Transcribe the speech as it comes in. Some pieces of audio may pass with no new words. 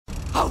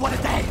Oh, what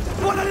a day!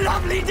 What a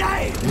lovely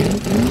day!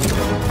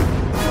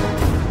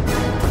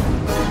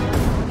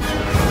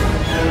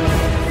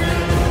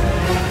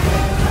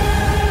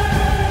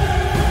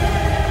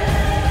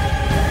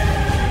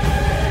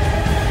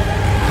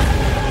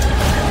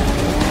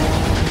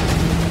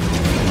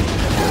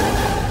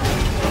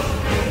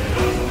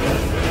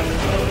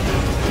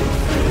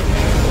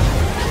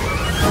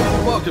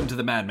 Welcome to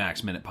the Mad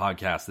Max Minute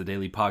Podcast, the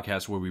daily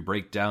podcast where we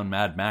break down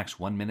Mad Max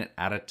 1 minute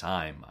at a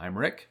time. I'm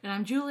Rick. And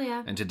I'm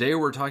Julia. And today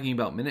we're talking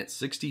about minute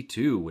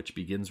 62, which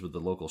begins with the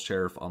local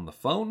sheriff on the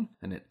phone,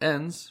 and it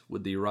ends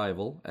with the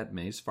arrival at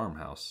May's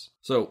farmhouse.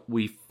 So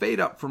we fade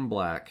up from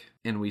black,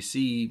 and we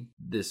see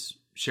this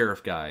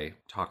sheriff guy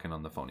talking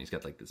on the phone. He's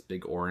got like this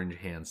big orange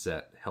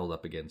handset held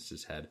up against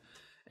his head.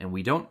 And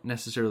we don't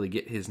necessarily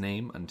get his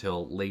name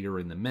until later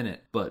in the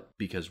minute, but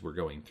because we're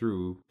going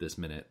through this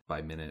minute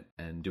by minute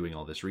and doing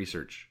all this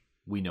research,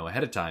 we know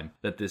ahead of time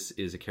that this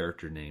is a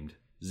character named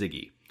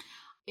Ziggy.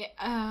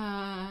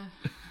 I'm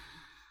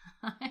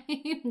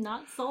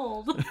not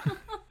sold.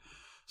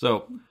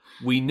 So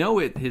we know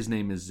his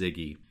name is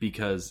Ziggy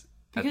because...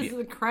 Because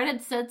the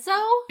credits said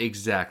so?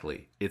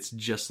 Exactly. It's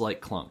just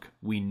like Clunk.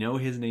 We know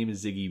his name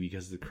is Ziggy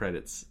because the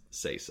credits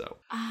say so.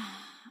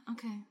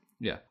 Okay.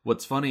 Yeah.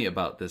 What's funny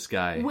about this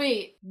guy...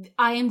 Wait,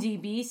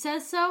 IMDb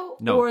says so?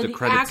 No, or the the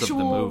credits of the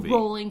actual movie.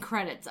 rolling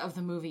credits of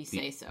the movie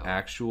say so?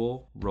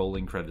 Actual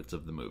rolling credits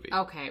of the movie.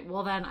 Okay,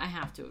 well then I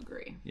have to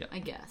agree. Yeah. I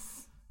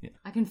guess. Yeah.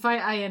 I can fight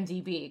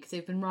IMDb because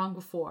they've been wrong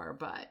before,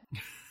 but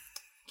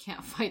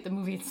can't fight the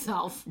movie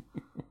itself.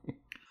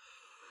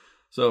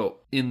 So,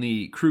 in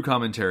the crew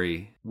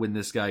commentary, when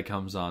this guy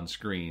comes on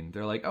screen,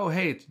 they're like, oh,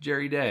 hey, it's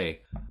Jerry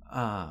Day.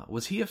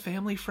 Was he a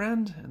family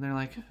friend? And they're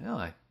like, oh,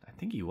 I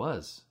think he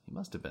was. He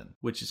must have been.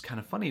 Which is kind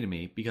of funny to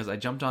me, because I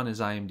jumped on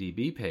his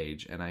IMDb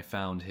page, and I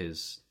found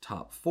his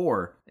top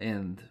 4,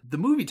 and the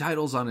movie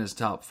titles on his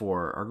top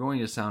 4 are going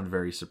to sound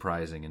very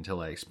surprising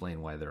until I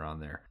explain why they're on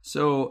there.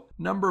 So,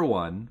 number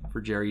 1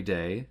 for Jerry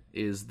Day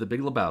is The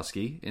Big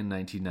Lebowski in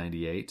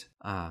 1998.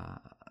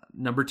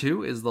 Number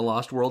 2 is The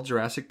Lost World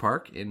Jurassic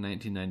Park in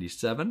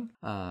 1997.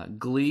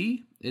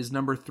 Glee is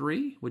number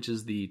 3, which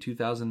is the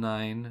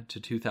 2009 to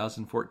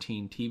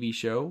 2014 TV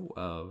show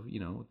of,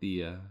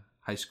 the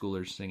high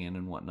schoolers singing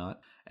and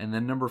whatnot. And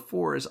then number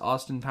 4 is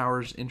Austin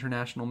Powers'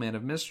 International Man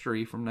of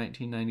Mystery from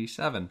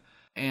 1997.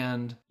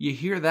 And you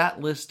hear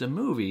that list of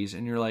movies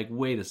and you're like,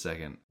 wait a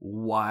second,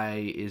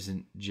 why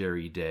isn't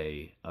Jerry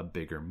Day a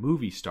bigger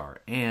movie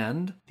star?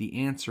 And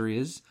the answer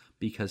is...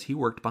 because he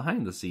worked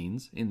behind the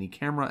scenes in the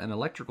camera and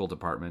electrical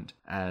department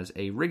as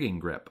a rigging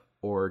grip,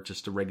 or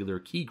just a regular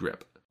key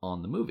grip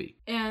on the movie.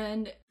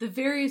 And the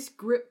various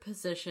grip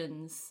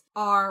positions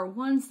are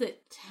ones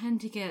that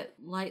tend to get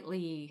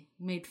lightly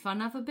made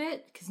fun of a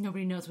bit, because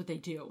nobody knows what they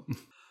do.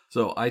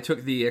 So I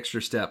took the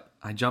extra step.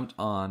 I jumped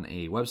on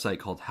a website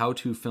called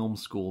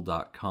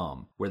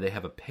howtofilmschool.com, where they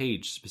have a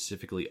page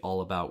specifically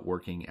all about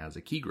working as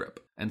a key grip.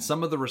 And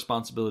some of the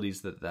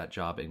responsibilities that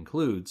job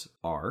includes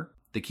are...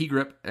 the key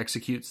grip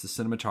executes the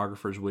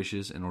cinematographer's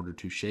wishes in order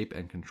to shape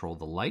and control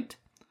the light,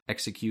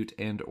 execute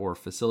and or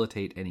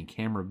facilitate any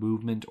camera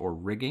movement or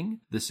rigging.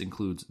 This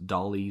includes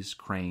dollies,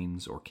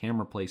 cranes, or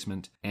camera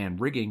placement,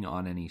 and rigging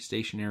on any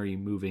stationary,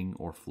 moving,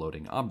 or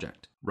floating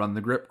object. Run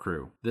the grip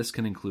crew. This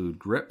can include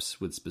grips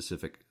with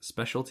specific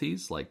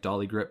specialties like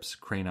dolly grips,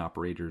 crane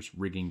operators,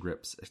 rigging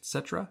grips,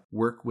 etc.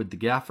 Work with the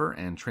gaffer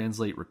and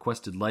translate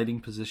requested lighting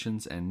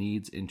positions and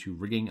needs into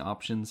rigging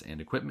options and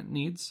equipment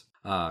needs.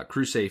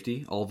 Crew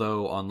safety,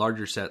 although on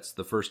larger sets,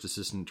 the first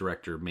assistant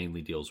director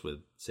mainly deals with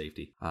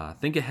safety.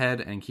 Think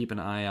ahead and keep an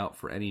eye out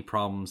for any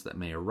problems that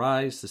may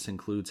arise. This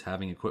includes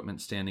having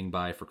equipment standing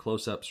by for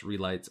close-ups,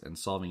 relights, and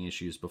solving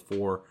issues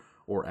before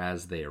or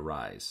as they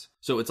arise.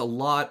 So it's a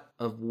lot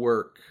of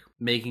work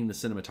making the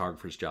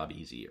cinematographer's job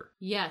easier.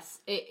 Yes,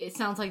 it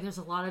sounds like there's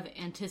a lot of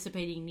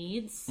anticipating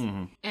needs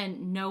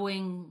and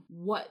knowing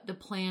what the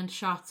planned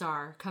shots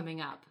are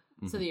coming up.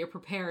 So that you're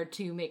prepared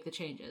to make the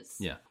changes.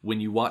 Yeah. When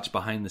you watch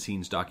behind the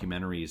scenes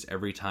documentaries,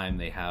 every time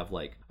they have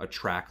like a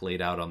track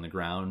laid out on the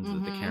ground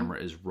that the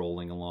camera is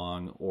rolling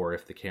along, or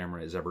if the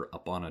camera is ever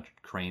up on a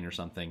crane or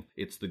something,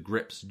 it's the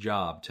grip's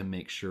job to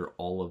make sure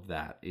all of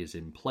that is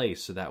in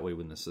place. So that way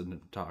when the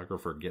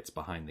cinematographer gets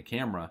behind the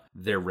camera,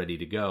 they're ready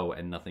to go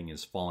and nothing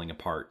is falling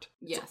apart.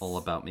 Yes. It's all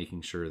about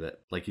making sure that,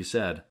 like you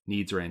said,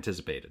 needs are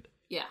anticipated.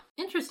 Yeah.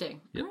 Interesting.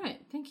 Yep. All right.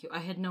 Thank you. I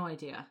had no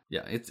idea.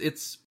 Yeah,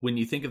 it's when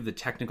you think of the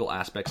technical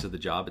aspects of the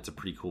job, it's a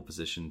pretty cool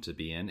position to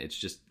be in. It's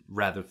just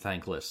rather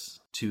thankless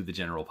to the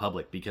general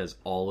public because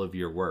all of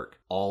your work,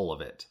 all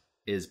of it,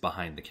 is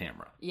behind the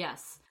camera.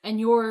 Yes. And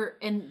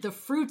the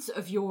fruits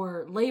of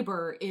your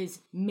labor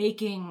is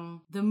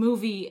making the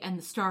movie and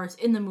the stars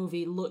in the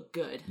movie look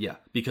good. Yeah,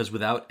 because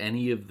without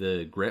any of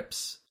the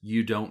grips,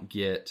 you don't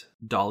get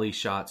dolly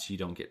shots, you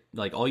don't get,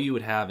 like, all you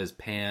would have is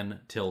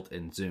pan, tilt,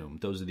 and zoom.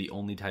 Those are the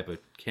only type of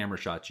camera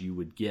shots you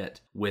would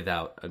get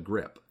without a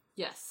grip.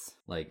 Yes.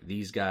 Like,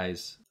 these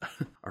guys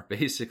are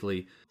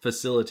basically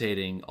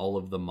facilitating all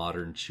of the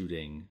modern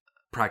shooting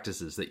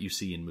practices that you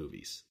see in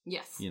movies.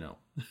 Yes. You know.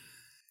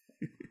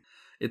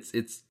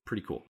 It's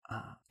pretty cool.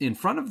 In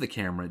front of the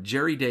camera,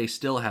 Jerry Day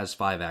still has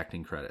 5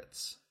 acting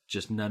credits.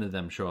 Just none of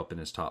them show up in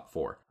his top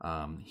 4.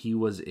 He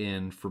was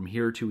in From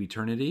Here to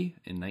Eternity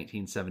in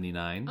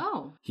 1979.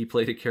 Oh. He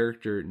played a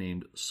character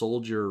named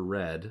Soldier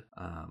Red.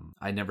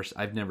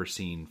 I've never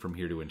seen From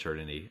Here to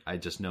Eternity. I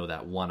just know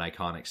that one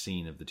iconic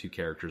scene of the 2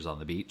 characters on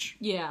the beach.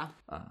 Yeah.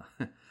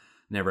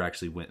 Never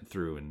actually went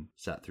through and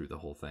sat through the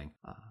whole thing.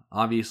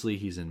 Obviously,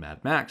 he's in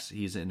Mad Max.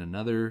 He's in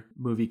another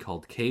movie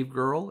called Cave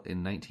Girl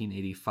in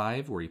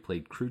 1985, where he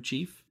played crew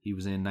chief. He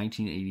was in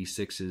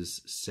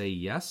 1986's Say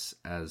Yes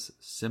as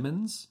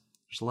Simmons.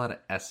 There's a lot of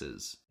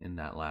S's in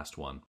that last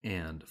one.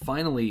 And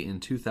finally, in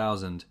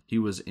 2000, he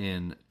was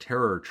in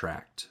Terror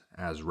Tract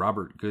as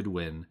Robert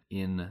Goodwin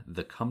in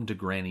the Come to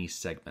Granny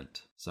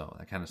segment. So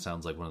that kind of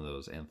sounds like one of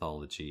those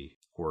anthology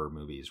horror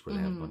movies where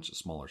they have a bunch of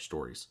smaller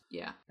stories.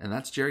 Yeah. And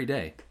that's Jerry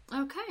Day.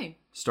 Okay.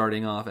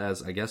 Starting off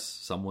as, I guess,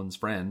 someone's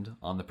friend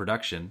on the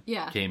production.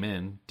 Yeah. Came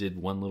in, did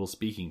one little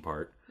speaking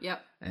part.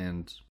 Yep.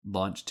 And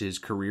launched his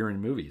career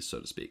in movies, so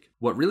to speak.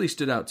 What really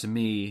stood out to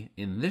me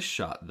in this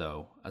shot,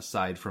 though,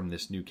 aside from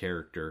this new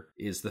character,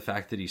 is the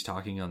fact that he's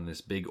talking on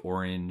this big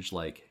orange,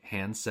 like,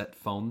 handset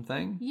phone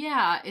thing.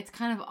 Yeah, it's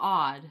kind of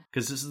odd.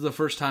 Because this is the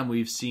first time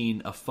we've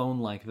seen a phone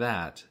like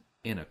that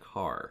in a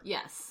car.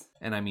 Yes.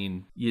 And I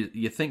mean,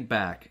 you think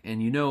back,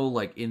 and you know,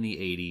 like in the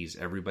 80s,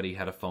 everybody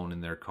had a phone in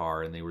their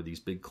car, and they were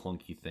these big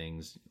clunky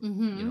things, you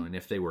know, and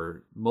if they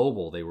were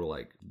mobile, they were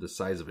like the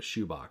size of a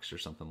shoebox or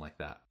something like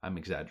that. I'm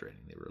exaggerating.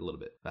 They were a little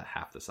bit, about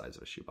half the size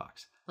of a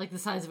shoebox. Like the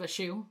size of a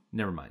shoe?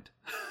 Never mind.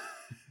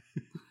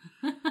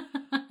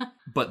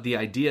 But the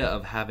idea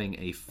of having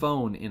a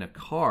phone in a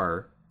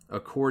car,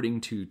 according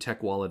to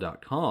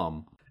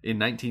techwalla.com, in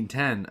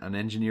 1910, an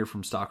engineer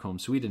from Stockholm,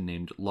 Sweden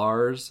named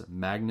Lars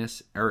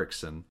Magnus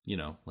Eriksson, you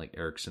know, like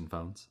Ericsson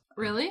phones.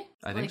 Really?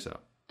 I think so.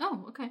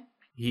 Oh, okay.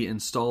 He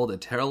installed a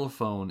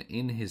telephone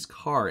in his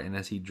car, and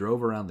as he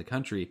drove around the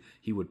country,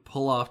 he would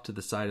pull off to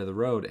the side of the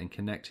road and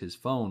connect his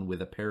phone with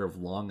a pair of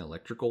long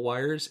electrical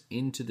wires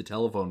into the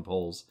telephone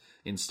poles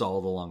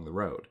installed along the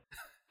road.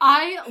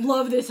 I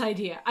love this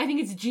idea. I think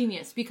it's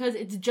genius because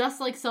it's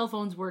just like cell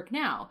phones work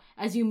now.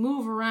 As you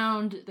move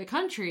around the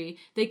country,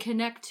 they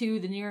connect to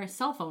the nearest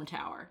cell phone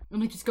tower.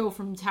 And they just go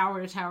from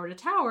tower to tower to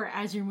tower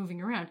as you're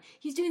moving around.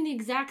 He's doing the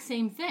exact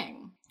same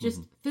thing,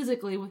 just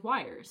physically with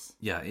wires.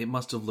 Yeah, it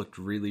must have looked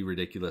really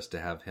ridiculous to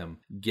have him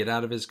get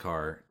out of his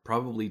car,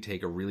 probably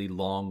take a really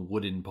long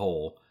wooden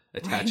pole,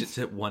 attach it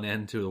to one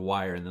end to the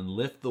wire, and then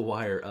lift the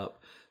wire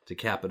up to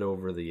cap it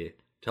over the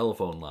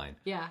telephone line.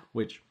 Yeah.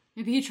 Which...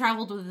 maybe he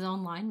traveled with his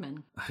own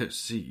lineman.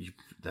 See,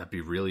 that'd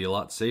be really a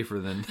lot safer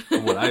than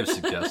what I was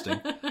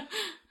suggesting.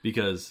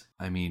 Because,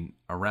 I mean,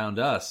 around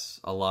us,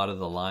 a lot of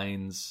the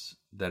lines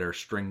that are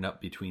stringed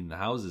up between the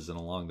houses and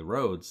along the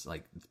roads,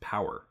 like, it's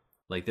power.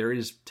 Like, there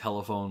is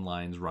telephone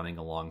lines running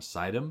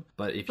alongside them,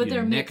 but if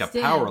you nick a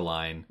power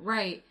line...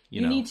 right.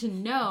 You know, need to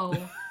know...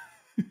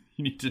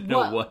 you need to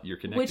know what you're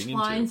connecting which into.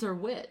 Which lines are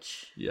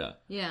which. Yeah.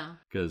 Yeah.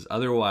 Because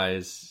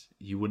otherwise,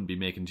 you wouldn't be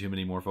making too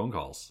many more phone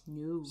calls.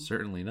 No.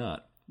 Certainly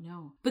not.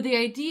 No. But the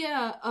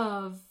idea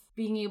of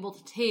being able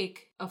to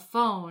take a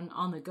phone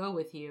on the go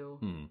with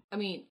you, I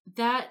mean,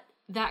 that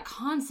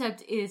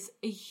concept is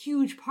a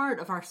huge part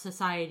of our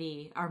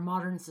society, our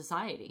modern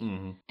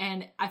society.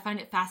 And I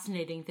find it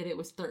fascinating that it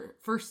was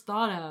first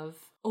thought of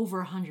over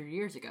 100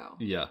 years ago.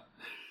 Yeah.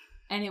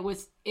 And it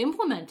was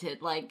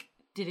implemented. Like,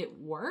 did it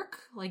work?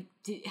 Like,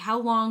 how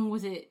long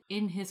was it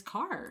in his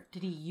car?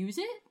 Did he use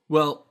it?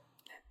 Well,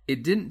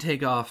 it didn't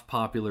take off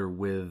popular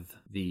with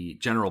the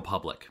general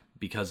public.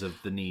 Because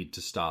of the need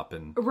to stop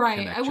and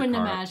right, I wouldn't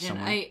imagine.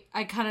 Somewhere.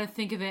 I kind of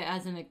think of it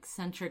as an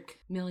eccentric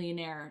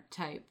millionaire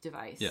type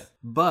device. Yeah,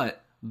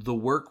 but the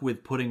work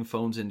with putting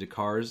phones into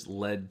cars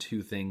led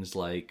to things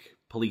like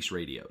police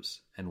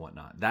radios and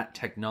whatnot. That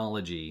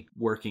technology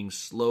working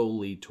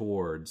slowly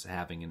towards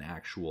having an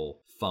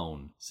actual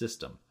phone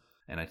system.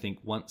 And I think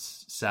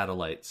once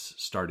satellites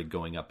started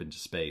going up into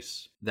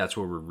space, that's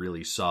where we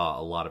really saw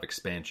a lot of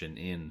expansion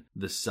in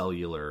the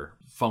cellular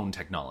phone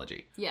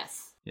technology.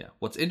 Yes. Yeah.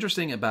 What's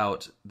interesting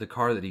about the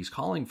car that he's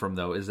calling from,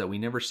 though, is that we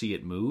never see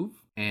it move.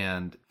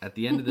 And at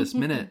the end of this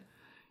minute,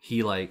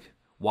 he, like,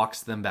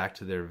 walks them back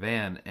to their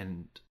van.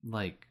 And,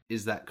 like,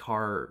 is that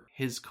car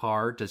his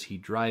car? Does he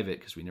drive it?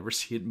 Because we never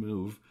see it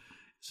move.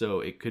 So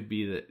it could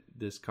be that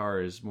this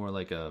car is more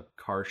like a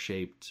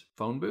car-shaped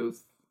phone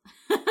booth.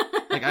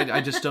 Like,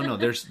 I just don't know.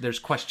 There's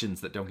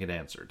questions that don't get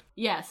answered.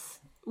 Yes.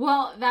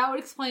 Well, that would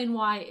explain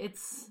why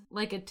it's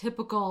like a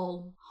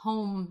typical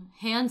home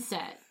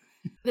handset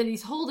that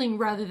he's holding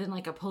rather than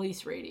like a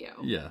police radio.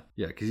 Yeah,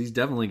 because he's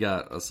definitely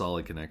got a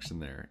solid connection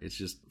there. It's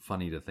just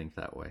funny to think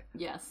that way.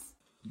 Yes.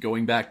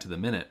 Going back to the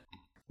minute,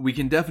 we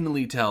can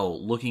definitely tell,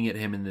 looking at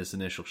him in this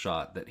initial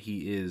shot, that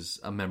he is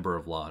a member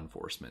of law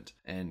enforcement.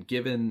 And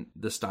given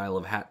the style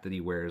of hat that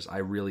he wears, I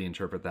really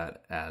interpret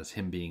that as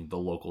him being the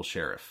local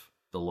sheriff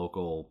the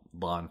local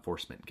law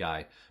enforcement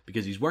guy,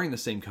 because he's wearing the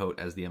same coat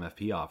as the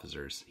MFP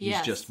officers. He's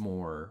Yes. just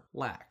more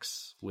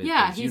lax with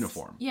his he's,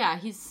 uniform. Yeah,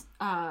 he's,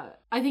 I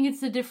think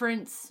it's the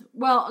difference,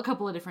 well, a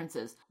couple of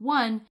differences.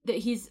 One, that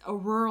he's a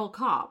rural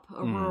cop,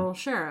 a rural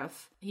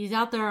sheriff. He's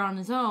out there on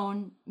his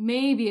own,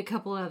 maybe a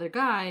couple of other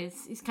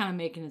guys. He's kind of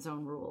making his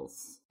own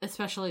rules,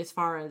 especially as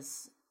far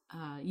as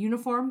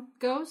uniform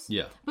goes.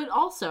 Yeah. But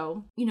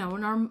also, you know,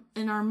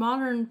 in our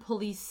modern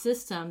police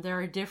system, there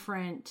are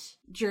different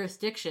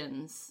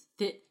jurisdictions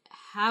that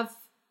have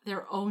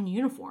their own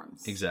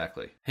uniforms.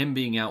 Exactly. Him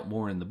being out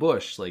more in the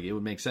bush, like, it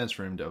would make sense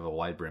for him to have a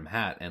wide brim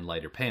hat and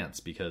lighter pants,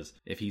 because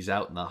if he's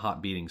out in the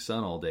hot beating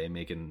sun all day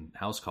making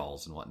house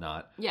calls and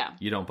whatnot, Yeah.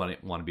 you don't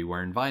want to be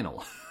wearing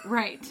vinyl.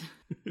 Right.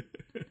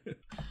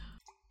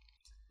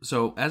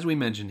 So, as we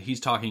mentioned, he's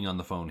talking on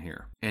the phone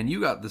here. And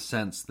you got the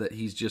sense that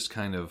he's just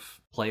kind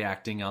of play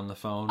acting on the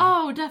phone.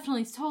 Oh,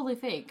 definitely. It's totally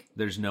fake.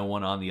 There's no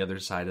one on the other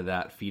side of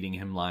that feeding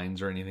him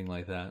lines or anything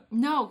like that.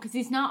 No, because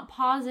he's not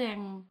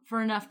pausing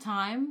for enough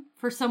time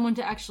for someone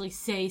to actually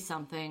say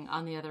something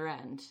on the other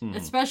end.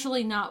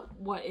 Especially not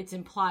what it's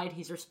implied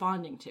he's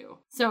responding to.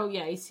 So,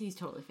 yeah, he's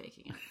totally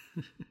faking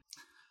it.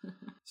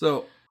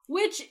 So,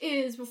 Which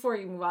is, before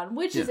you move on,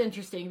 which is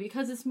interesting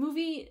because this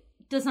movie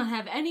does not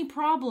have any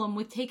problem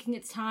with taking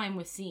its time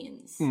with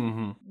scenes.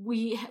 mm-hmm.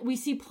 We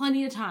see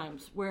plenty of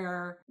times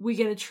where we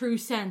get a true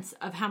sense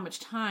of how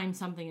much time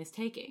something is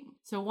taking.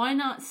 So why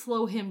not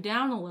slow him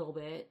down a little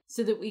bit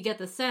so that we get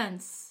the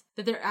sense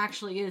that there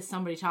actually is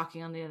somebody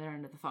talking on the other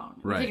end of the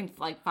phone. We're Right. taking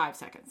like 5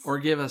 seconds. Or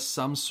give us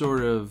some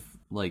sort of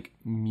like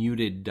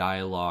muted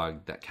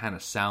dialogue that kind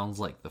of sounds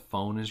like the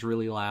phone is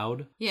really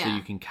loud. Yeah. So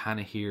you can kind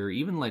of hear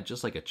even like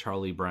just like a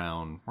Charlie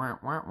Brown wah,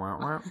 wah, wah,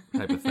 wah,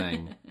 type of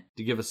thing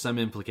to give us some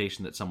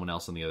implication that someone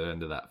else on the other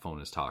end of that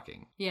phone is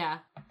talking. Yeah.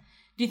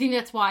 Do you think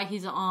that's why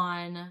he's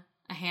on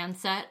a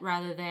handset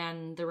rather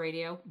than the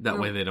radio? That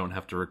way they don't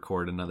have to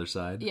record another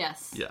side?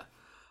 Yes. Yeah.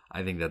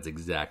 I think that's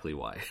exactly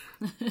why.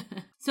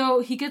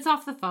 So he gets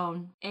off the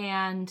phone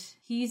and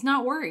he's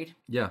not worried.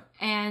 Yeah.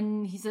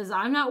 And he says,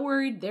 I'm not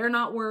worried. They're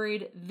not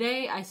worried.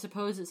 They, I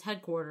suppose, is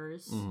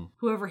headquarters,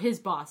 whoever his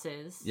boss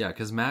is. Yeah,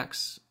 because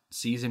Max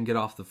sees him get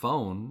off the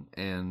phone,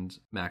 and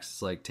Max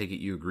is like, take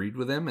it you agreed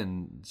with him,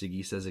 and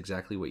Ziggy says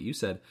exactly what you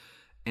said.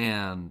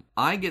 And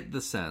I get the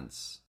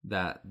sense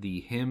that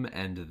the him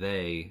and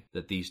they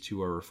that these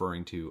two are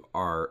referring to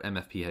are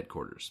MFP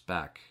headquarters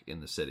back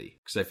in the city.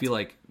 Because I feel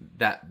like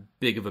that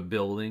big of a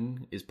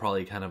building is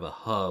probably kind of a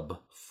hub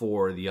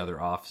for the other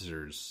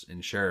officers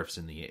and sheriffs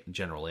in the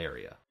general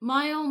area.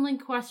 My only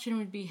question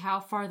would be how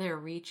far their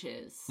reach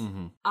is.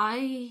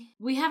 Mm-hmm.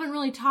 We haven't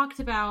really talked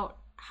about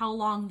how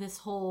long this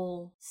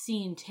whole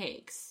scene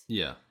takes.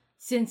 Yeah.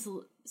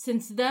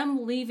 Since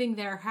them leaving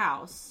their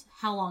house,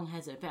 how long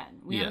has it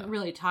been? We haven't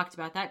really talked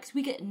about that because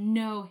we get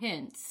no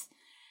hints.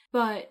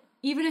 But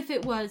even if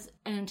it was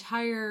an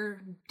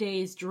entire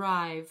day's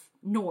drive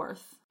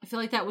north, I feel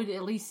like that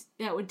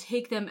would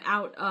take them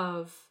out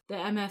of the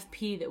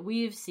MFP that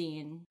we've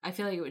seen. I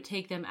feel like it would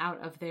take them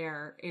out of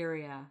their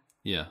area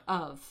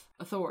of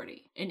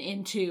authority and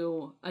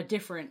into a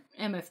different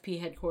MFP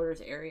headquarters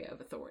area of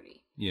authority.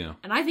 Yeah.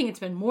 And I think it's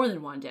been more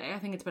than one day. I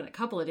think it's been a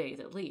couple of days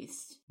at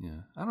least.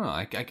 Yeah. I don't know.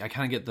 I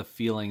kind of get the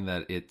feeling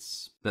that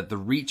that the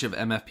reach of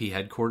MFP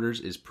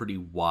headquarters is pretty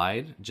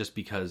wide just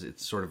because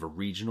it's sort of a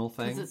regional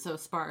thing. Because it's so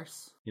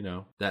sparse. You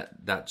know,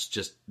 that's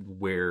just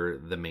where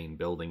the main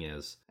building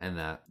is. And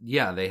that,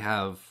 yeah, they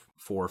have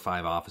 4 or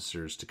 5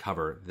 officers to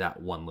cover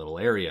that one little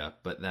area,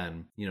 but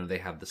then, you know, they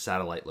have the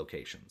satellite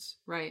locations.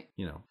 Right.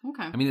 You know.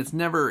 Okay. I mean, it's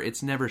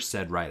never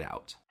said right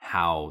out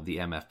how the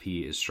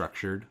MFP is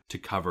structured to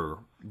cover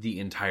the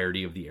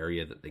entirety of the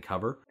area that they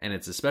cover. And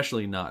it's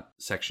especially not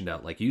sectioned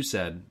out, like you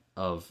said,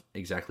 of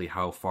exactly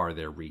how far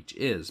their reach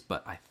is.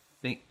 But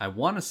I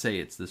want to say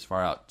it's this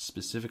far out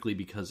specifically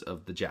because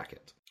of the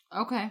jacket.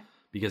 Okay.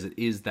 Because it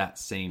is that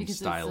same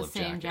style of it's the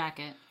same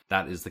jacket.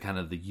 That is the kind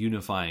of the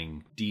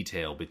unifying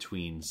detail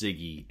between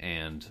Ziggy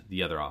and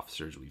the other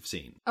officers we've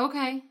seen.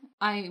 Okay.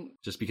 I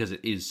Just because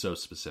it is so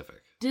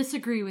specific.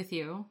 disagree with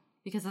you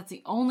because that's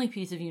the only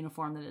piece of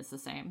uniform that is the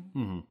same.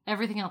 Mm-hmm.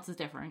 Everything else is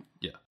different.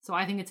 Yeah. So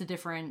I think it's a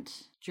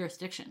different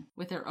jurisdiction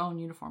with their own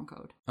uniform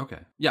code. Okay.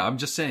 Yeah, I'm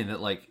just saying that,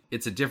 like,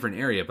 it's a different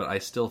area, but I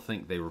still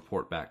think they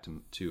report back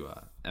to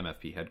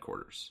MFP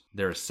headquarters.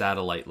 They're a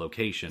satellite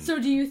location.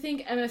 So do you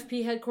think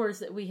MFP headquarters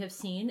that we have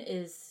seen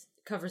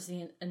covers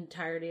the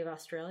entirety of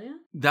Australia?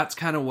 That's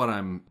kind of what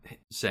I'm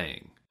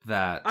saying.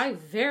 That I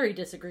very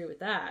disagree with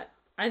that.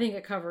 I think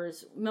it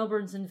covers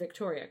Melbourne's in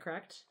Victoria,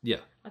 correct? Yeah.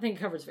 I think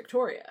it covers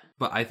Victoria.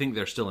 But I think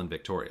they're still in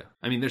Victoria.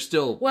 I mean, they're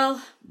still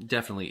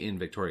definitely in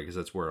Victoria because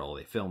that's where all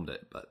they filmed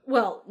it. But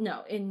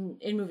no, in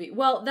movie.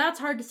 Well, that's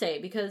hard to say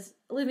because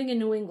living in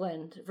New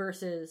England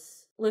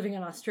versus living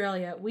in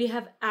Australia, we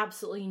have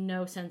absolutely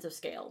no sense of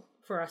scale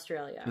for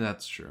Australia.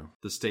 That's true.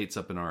 The states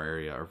up in our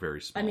area are very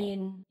small. I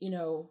mean,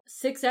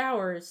 6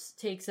 hours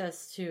takes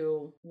us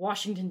to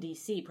Washington,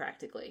 D.C.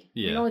 practically.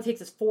 Yeah. It only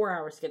takes us 4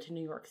 hours to get to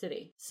New York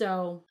City.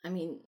 So, I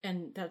mean,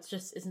 and that's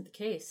just isn't the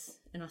case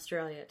in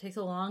Australia. It takes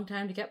a long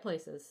time to get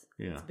places.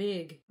 Yeah. It's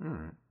big. All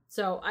right.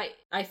 So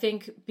I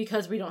think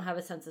because we don't have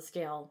a sense of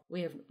scale,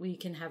 we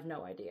can have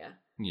no idea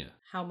Yeah.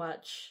 how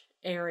much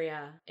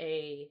area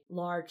a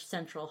large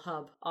central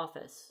hub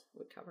office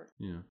would cover.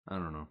 Yeah. I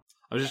don't know.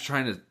 I was just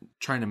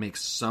trying to make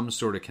some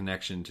sort of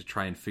connection to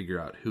try and figure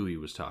out who he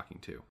was talking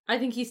to. I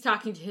think he's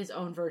talking to his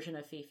own version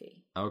of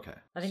Fifi. Okay.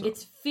 I think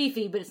it's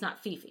Fifi, but it's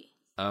not Fifi.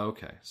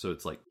 Okay. So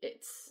it's like...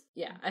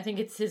 I think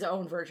it's his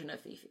own version of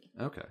Fifi.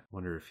 Okay. I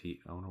wonder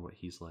what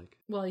he's like.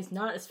 Well, he's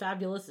not as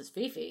fabulous as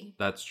Fifi.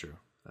 That's true.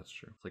 It's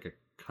like a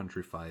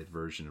countrified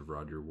version of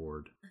Roger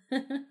Ward.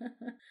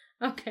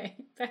 Okay,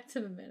 back to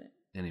the minute.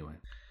 Anyway.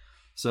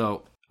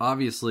 So,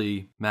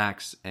 obviously,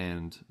 Max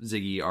and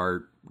Ziggy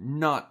are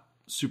not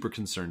super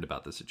concerned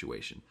about the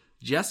situation.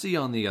 Jesse,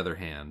 on the other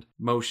hand,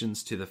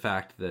 motions to the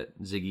fact that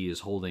Ziggy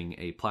is holding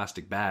a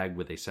plastic bag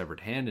with a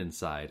severed hand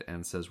inside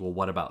and says, well,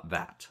 what about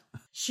that?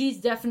 She's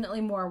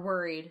definitely more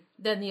worried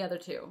than the other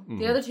two. Mm-hmm.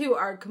 The other two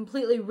are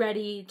completely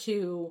ready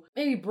to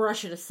maybe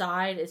brush it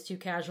aside is too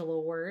casual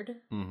a word.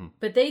 Mm-hmm.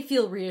 But they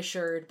feel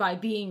reassured by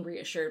being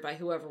reassured by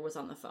whoever was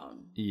on the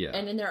phone. Yeah.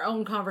 And in their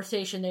own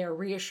conversation, they are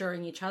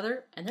reassuring each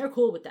other, and they're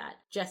cool with that.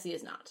 Jesse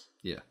is not.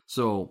 Yeah.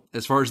 So,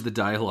 as far as the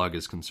dialogue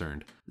is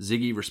concerned,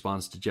 Ziggy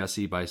responds to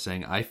Jesse by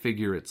saying, I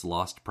figure it's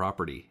lost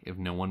property. If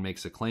no one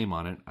makes a claim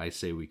on it, I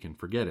say we can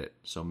forget it.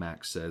 So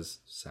Max says,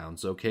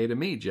 sounds okay to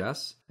me,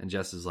 Jess. And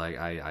Jess is like,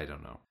 I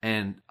don't know.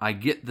 And I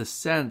get the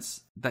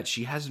sense that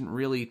she hasn't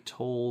really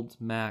told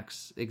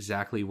Max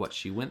exactly what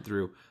she went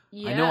through.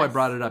 Yes. I know I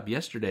brought it up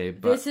yesterday,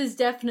 but... This is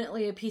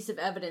definitely a piece of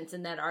evidence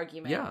in that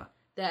argument. Yeah.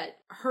 That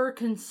her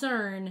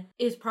concern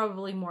is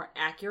probably more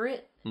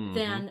accurate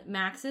than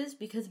Max's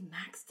because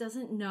Max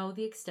doesn't know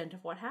the extent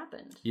of what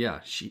happened.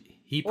 Yeah,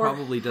 he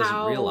probably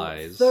doesn't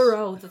realize how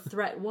thorough the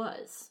threat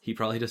was. He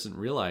probably doesn't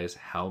realize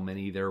how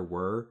many there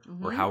were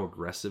or how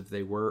aggressive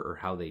they were or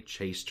how they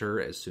chased her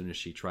as soon as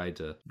she tried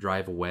to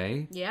drive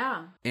away.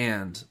 Yeah.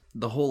 And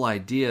the whole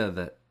idea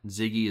that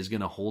Ziggy is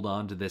going to hold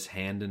on to this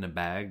hand in a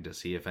bag to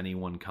see if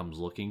anyone comes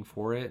looking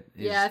for it.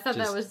 Yeah, I thought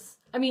that was...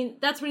 I mean,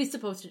 that's what he's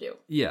supposed to do.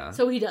 Yeah.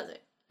 So he does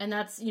it. And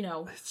that's,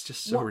 It's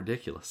just so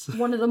ridiculous.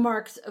 One of the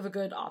marks of a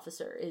good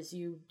officer is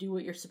you do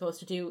what you're supposed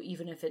to do,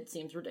 even if it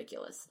seems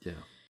ridiculous. Yeah.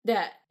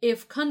 That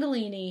if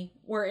Kundalini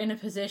were in a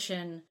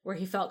position where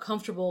he felt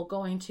comfortable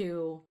going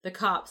to the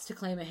cops to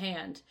claim a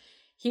hand,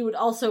 he would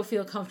also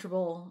feel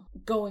comfortable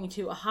going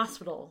to a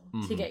hospital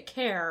to get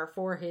care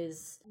for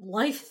his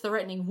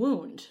life-threatening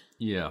wound.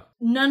 Yeah.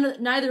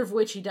 Neither of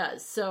which he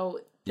does. So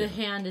the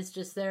hand is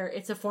just there.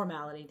 It's a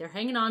formality. They're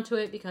hanging on to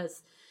it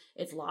because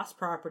it's lost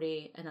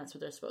property, and that's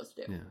what they're supposed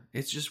to do. Yeah.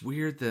 It's just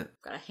weird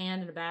that... Got a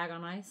hand in a bag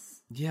on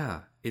ice. Yeah.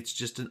 It's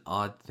just an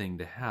odd thing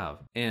to have.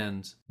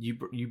 And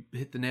you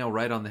hit the nail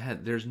right on the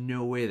head. There's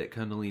no way that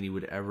Kundalini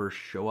would ever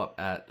show up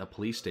at a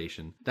police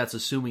station. That's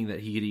assuming that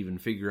he could even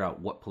figure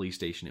out what police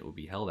station it would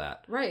be held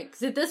at. Right.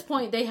 Because at this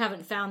point, they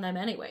haven't found them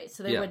anyway,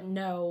 so they wouldn't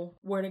know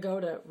where to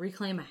go to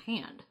reclaim a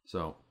hand.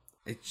 So...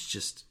 It's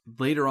just,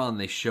 later on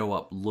they show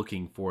up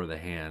looking for the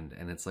hand,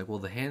 and it's like, well,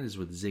 the hand is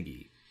with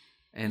Ziggy.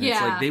 And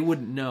it's like, they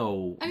wouldn't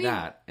know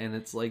that. And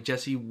it's like,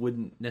 Jesse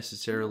wouldn't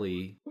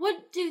necessarily...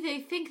 What do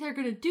they think they're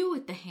going to do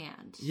with the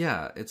hand?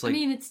 Yeah, it's like... I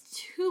mean, it's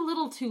too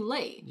little too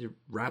late. You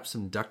wrap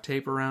some duct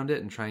tape around it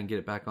and try and get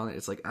it back on it.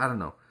 It's like, I don't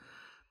know.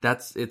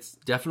 It's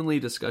definitely a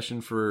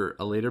discussion for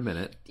a later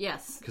minute.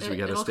 Yes. Because we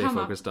got to stay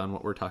focused on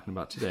what we're talking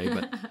about today.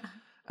 But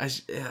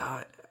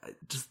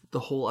just the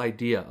whole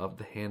idea of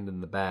the hand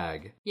in the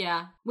bag.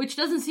 Yeah, which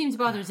doesn't seem to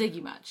bother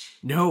Ziggy much.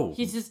 No.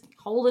 He's just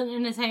holding it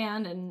in his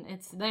hand and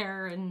it's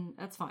there and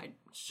that's fine.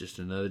 It's just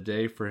another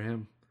day for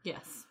him.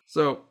 Yes.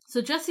 So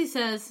Jesse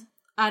says,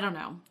 I don't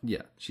know.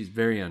 Yeah, she's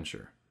very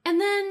unsure. And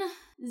then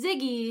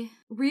Ziggy,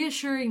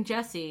 reassuring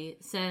Jesse,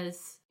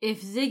 says,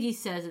 if Ziggy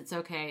says it's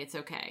okay, it's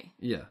okay.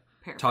 Yeah.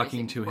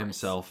 Talking to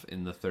himself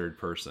in the third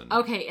person.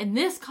 Okay, and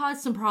this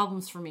caused some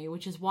problems for me,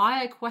 which is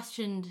why I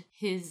questioned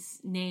his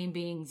name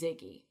being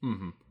Ziggy.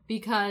 Mm-hmm.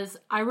 Because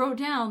I wrote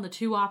down the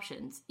two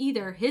options.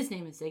 Either his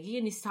name is Ziggy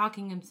and he's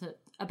talking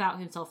about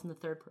himself in the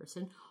third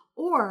person,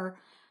 or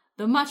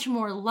the much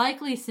more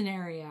likely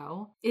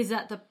scenario is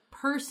that the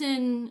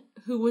person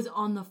who was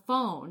on the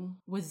phone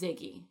was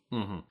Ziggy.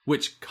 Mm-hmm.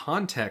 Which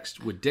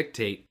context would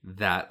dictate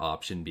that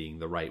option being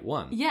the right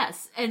one.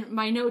 Yes, and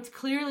my notes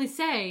clearly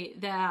say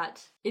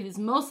that it is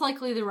most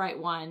likely the right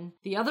one.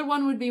 The other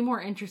one would be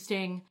more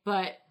interesting,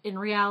 but in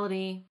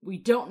reality, we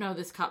don't know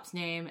this cop's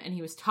name, and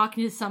he was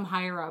talking to some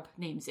higher up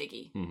named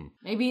Ziggy. Mm-hmm.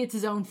 Maybe it's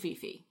his own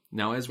Fifi.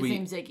 Now, as we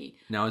Ziggy.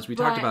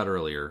 talked about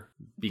earlier,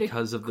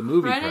 because of the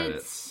movie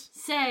credits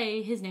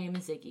say his name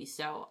is Ziggy,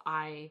 so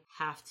I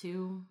have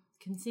to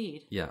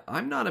concede. Yeah,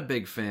 I'm not a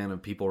big fan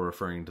of people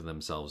referring to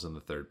themselves in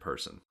the third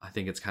person. I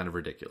think it's kind of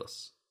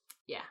ridiculous.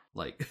 Yeah.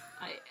 Like,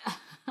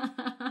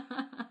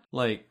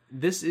 like,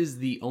 this is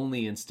the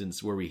only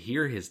instance where we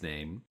hear his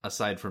name,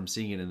 aside from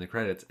seeing it in the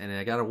credits, and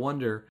I gotta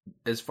wonder,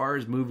 as far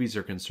as movies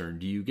are concerned,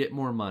 do you get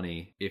more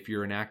money if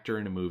you're an actor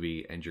in a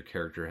movie and your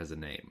character has a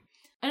name?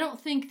 I don't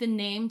think the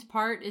named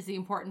part is the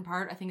important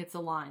part. I think it's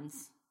the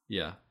lines.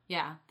 Yeah.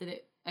 Yeah,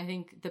 that I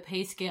think the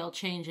pay scale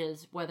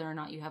changes whether or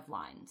not you have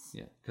lines.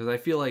 Yeah, because I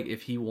feel like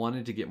if he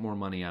wanted to get more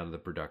money out of the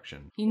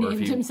production... He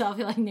named himself,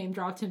 he like name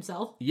dropped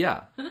himself.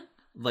 Yeah.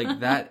 Like,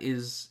 that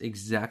is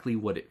exactly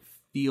what it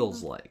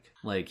feels like.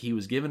 Like, he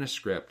was given a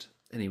script,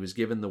 and he was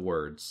given the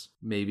words.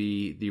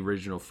 Maybe the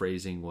original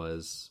phrasing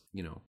was,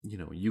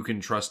 you can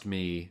trust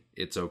me,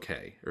 it's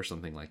okay, or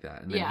something like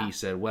that. And then he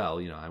said, well,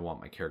 I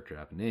want my character to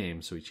have a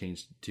name, so he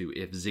changed it to,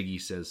 if Ziggy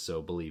says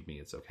so, believe me,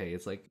 it's okay.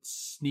 It's like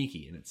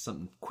sneaky, and it's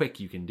something quick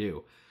you can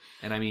do.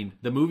 And I mean,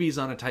 the movie's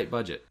on a tight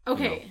budget.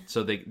 Okay.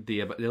 So the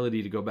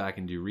ability to go back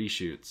and do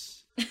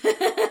reshoots.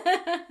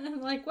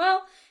 I'm like,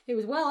 well, it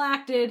was well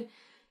acted,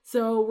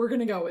 so we're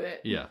going to go with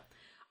it. Yeah.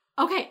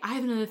 Okay, I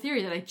have another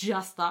theory that I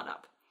just thought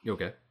up.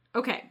 Okay.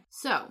 Okay,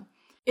 so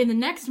in the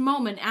next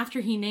moment after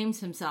he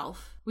names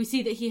himself, we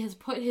see that he has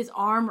put his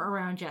arm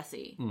around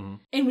Jesse. Mm-hmm.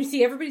 And we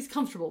see everybody's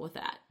comfortable with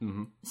that.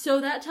 Mm-hmm.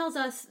 So that tells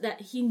us that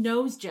he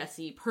knows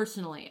Jesse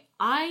personally.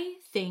 I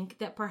think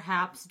that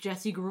perhaps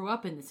Jesse grew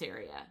up in this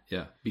area.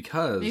 Yeah,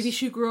 because... maybe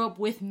she grew up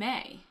with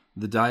May.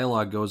 The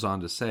dialogue goes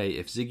on to say,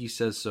 if Ziggy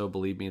says so,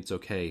 believe me, it's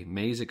okay.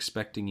 May's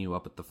expecting you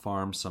up at the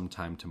farm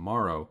sometime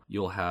tomorrow.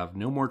 You'll have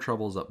no more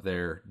troubles up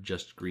there,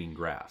 just green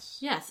grass.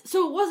 Yes,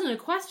 so it wasn't a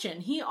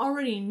question. He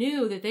already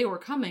knew that they were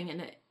coming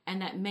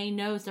and that May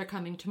knows they're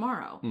coming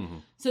tomorrow. Mm-hmm.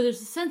 So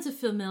there's a sense of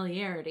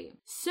familiarity.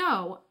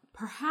 So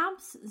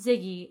perhaps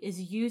Ziggy is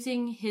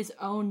using his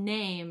own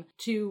name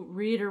to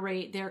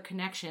reiterate their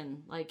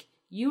connection. Like,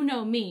 you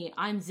know me,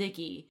 I'm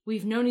Ziggy.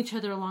 We've known each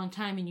other a long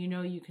time and you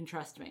know you can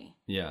trust me.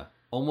 Yeah.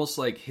 Almost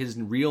like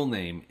his real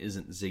name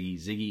isn't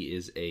Ziggy. Ziggy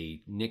is a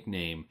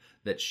nickname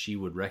that she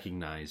would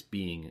recognize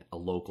being a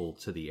local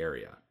to the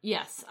area.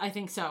 Yes, I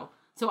think so.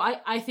 So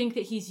I think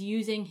that he's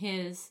using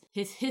his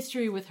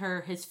history with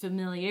her, his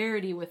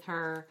familiarity with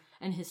her,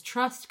 and his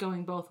trust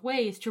going both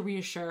ways to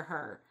reassure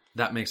her.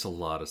 That makes a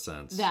lot of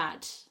sense.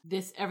 That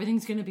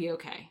everything's going to be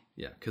okay.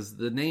 Yeah, because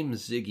the name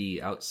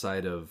Ziggy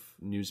outside of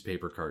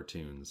newspaper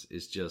cartoons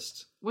is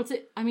just... what's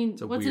it a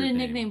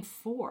nickname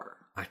for?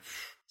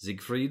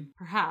 Siegfried?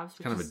 Perhaps.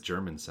 It's kind of a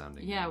German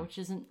sounding name. Which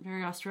isn't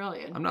very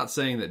Australian. I'm not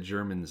saying that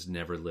Germans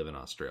never live in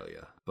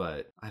Australia,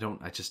 but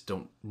I just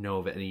don't know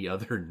of any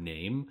other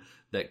name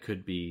that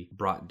could be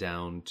brought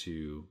down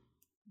to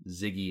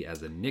Ziggy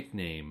as a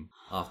nickname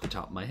off the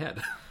top of my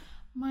head.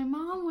 My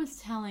mom was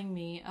telling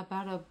me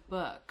about a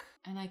book,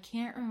 and I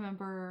can't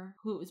remember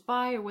who it was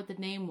by or what the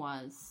name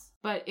was.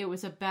 But it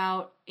was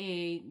about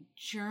a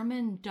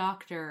German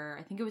doctor,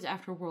 I think it was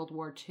after World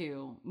War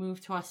II,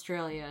 moved to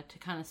Australia to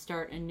kind of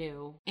start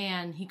anew.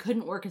 And he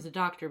couldn't work as a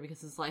doctor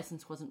because his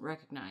license wasn't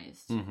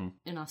recognized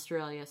in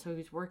Australia. So he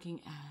was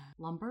working at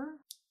lumber.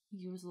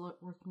 He was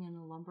working in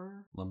a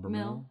lumber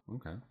mill.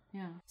 Okay.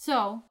 Yeah.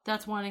 So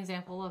that's one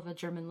example of a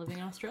German living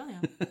in Australia.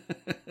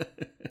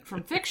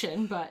 From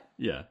fiction, but...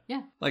 Yeah.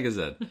 Yeah. Like I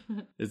said,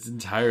 it's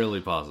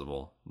entirely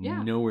possible.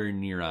 Yeah. Nowhere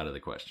near out of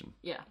the question.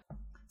 Yeah.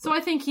 So I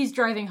think he's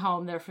driving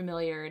home their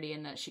familiarity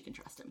and that she can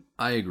trust him.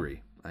 I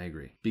agree.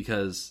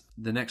 Because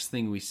the next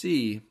thing we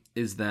see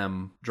is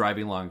them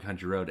driving along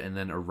country road and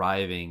then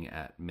arriving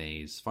at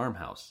May's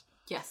farmhouse.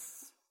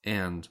 Yes.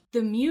 And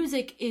the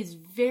music is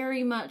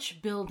very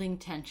much building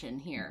tension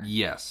here.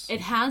 Yes.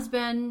 It has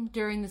been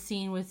during the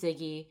scene with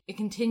Ziggy. It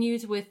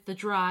continues with the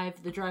drive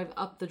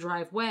up the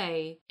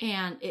driveway,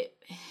 and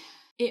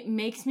it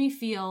makes me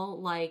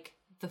feel like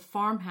the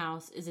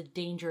farmhouse is a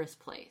dangerous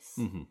place.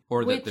 Mm-hmm.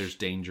 Or that there's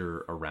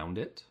danger around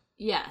it.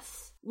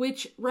 Yes.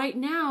 Which right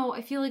now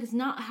I feel like is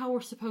not how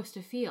we're supposed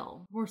to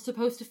feel. We're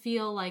supposed to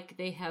feel like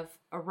they have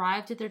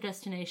arrived at their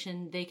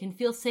destination. They can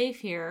feel safe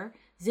here.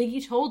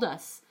 Ziggy told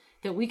us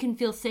that we can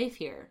feel safe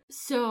here.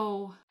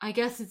 So I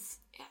guess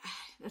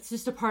that's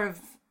just a part of,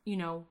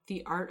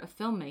 the art of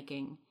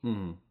filmmaking.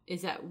 Mm-hmm.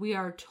 Is that we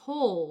are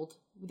told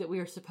that we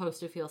are supposed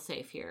to feel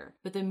safe here.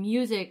 But the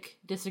music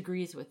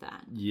disagrees with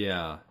that.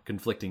 Yeah.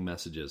 Conflicting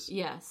messages.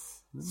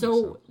 Yes.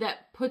 So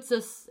that puts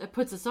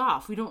us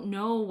off. We don't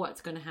know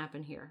what's going to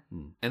happen here.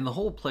 And the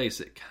whole place,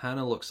 it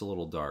kind of looks a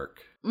little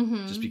dark.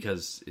 Mm-hmm. Just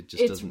because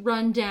it's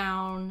run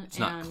down. It's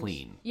not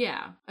clean.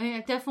 Yeah. I mean,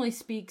 it definitely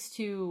speaks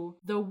to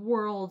the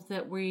world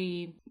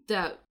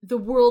the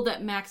world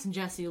that Max and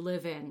Jesse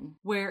live in,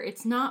 where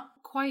it's not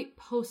quite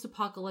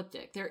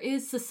post-apocalyptic. There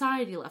is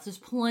society left. There's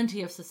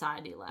plenty of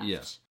society left.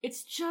 Yeah.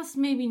 It's just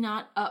maybe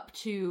not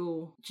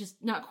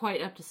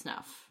quite up to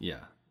snuff.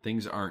 Yeah.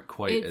 Things aren't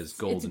quite as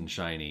gold and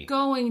shiny.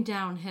 Going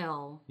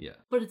downhill. Yeah.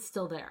 But it's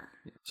still there.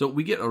 Yeah. So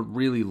we get a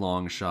really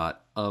long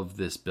shot of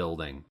this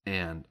building,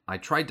 and I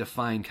tried to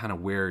find kind of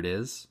where it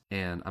is,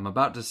 and I'm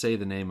about to say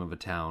the name of a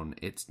town.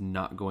 It's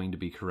not going to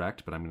be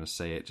correct, but I'm going to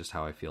say it just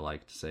how I feel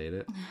like to say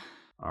it.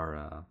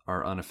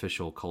 Our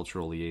unofficial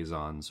cultural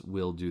liaisons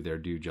will do their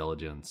due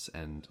diligence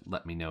and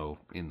let me know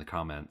in the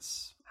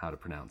comments how to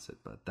pronounce it,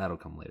 but that'll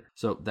come later.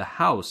 So the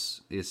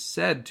house is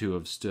said to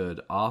have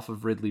stood off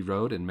of Ridley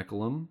Road in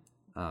Mickleham,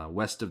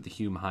 west of the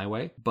Hume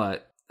Highway,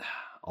 but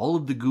all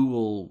of the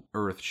Google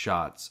Earth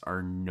shots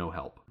are no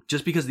help.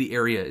 just because the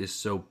area is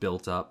so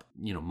built up,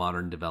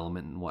 modern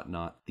development and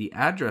whatnot. The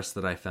address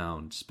that I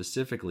found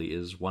specifically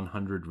is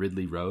 100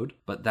 Ridley Road,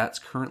 but that's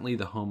currently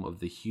the home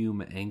of the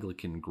Hume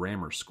Anglican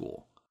Grammar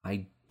School.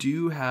 I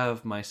do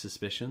have my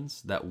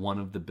suspicions that one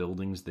of the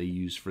buildings they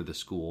use for the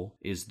school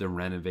is the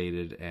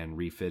renovated and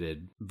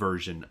refitted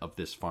version of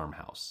this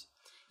farmhouse.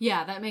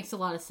 Yeah, that makes a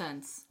lot of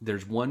sense.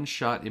 There's one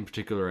shot in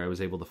particular I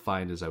was able to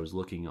find as I was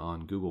looking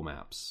on Google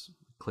Maps.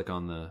 Click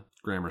on the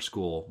grammar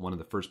school, one of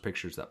the first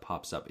pictures that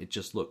pops up. It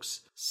just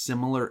looks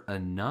similar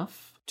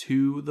enough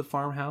to the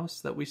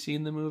farmhouse that we see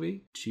in the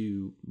movie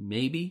to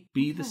maybe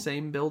be the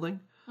same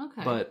building.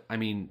 Okay. But, I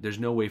mean, there's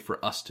no way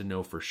for us to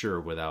know for sure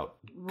without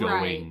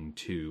going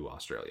to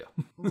Australia.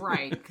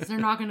 Right, because they're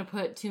not going to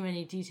put too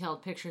many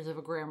detailed pictures of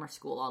a grammar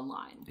school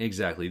online.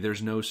 Exactly.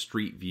 There's no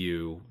street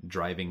view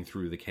driving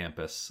through the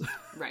campus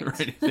Right. or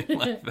anything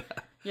like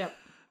that. Yep.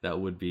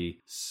 That would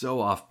be so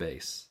off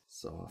base.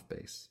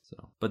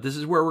 But this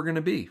is where we're going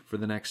to be for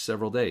the next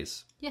several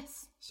days.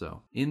 Yes.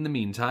 So, in the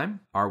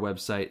meantime, our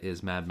website is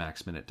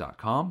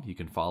madmaxminute.com. You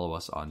can follow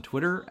us on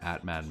Twitter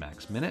at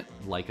madmaxminute,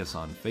 like us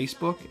on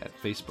Facebook at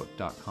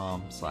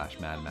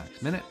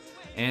facebook.com/madmaxminute,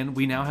 and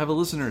we now have a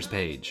listeners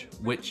page,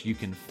 which you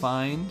can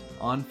find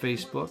on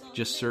Facebook.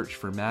 Just search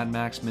for Mad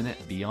Max Minute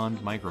Beyond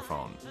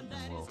Microphone, and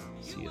we'll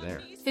see you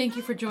there. Thank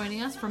you for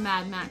joining us for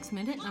Mad Max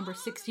Minute number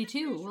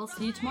 62. We'll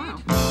see you tomorrow.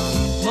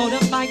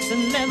 Motorbikes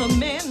and leather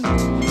men.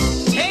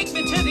 Hey,